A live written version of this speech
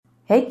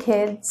Hey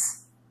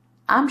kids,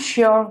 I'm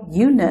sure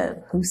you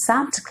know who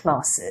Santa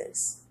Claus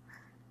is,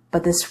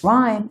 but this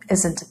rhyme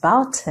isn't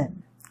about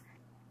him.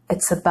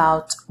 It's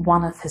about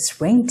one of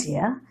his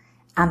reindeer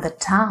and the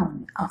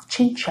town of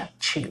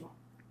Chinchakchoo.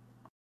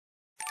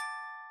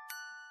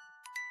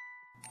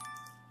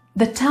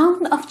 The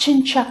town of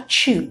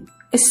Chinchakchoo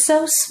is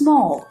so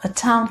small a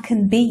town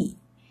can be.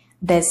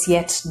 There's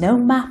yet no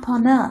map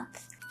on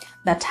earth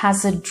that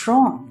has it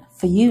drawn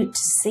for you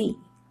to see.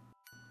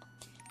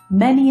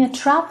 Many a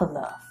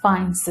traveler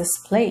finds this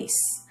place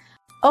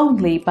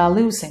only by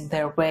losing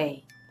their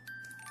way.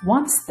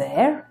 Once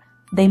there,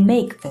 they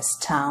make this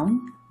town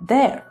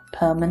their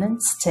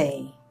permanent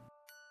stay.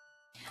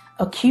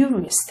 A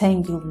curious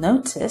thing you'll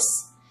notice,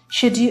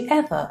 should you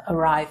ever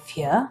arrive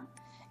here,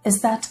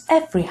 is that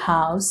every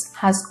house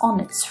has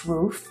on its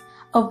roof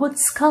a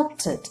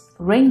wood-sculpted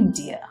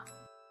reindeer.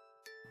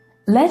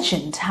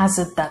 Legend has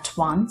it that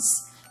once,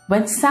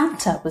 when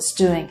Santa was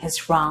doing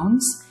his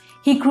rounds,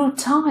 he grew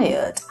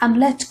tired and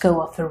let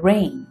go of a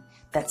rein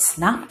that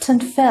snapped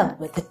and fell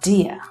with a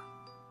deer.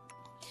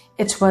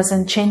 It was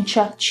in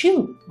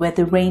Chinchakchoo where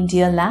the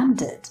reindeer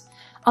landed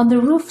on the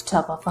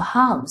rooftop of a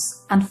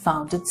house and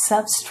found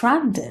itself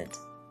stranded.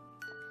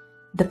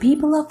 The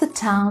people of the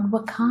town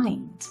were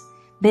kind.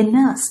 They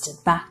nursed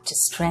it back to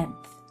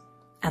strength.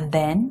 And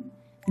then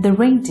the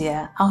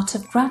reindeer, out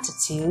of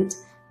gratitude,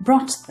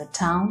 brought the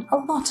town a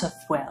lot of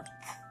wealth.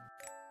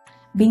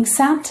 Being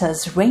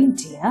Santa's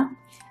reindeer,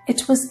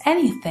 it was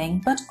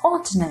anything but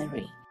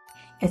ordinary.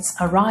 Its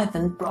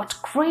arrival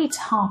brought great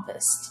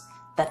harvest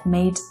that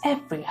made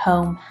every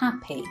home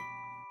happy.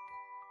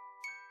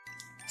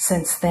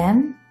 Since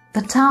then,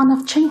 the town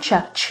of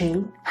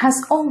Chinchakchoo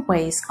has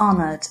always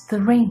honored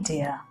the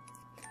reindeer.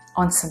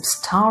 On some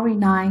starry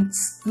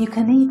nights, you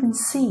can even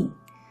see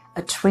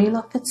a trail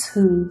of its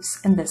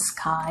hooves in the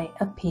sky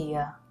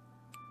appear.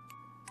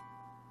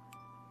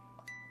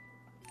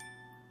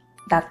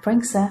 That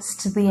brings us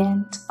to the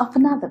end of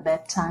another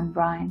bedtime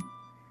rhyme.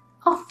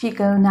 Off you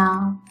go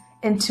now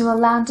into a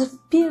land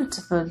of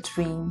beautiful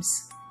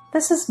dreams.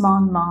 This is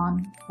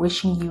Mon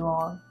wishing you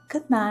all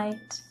good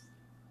night.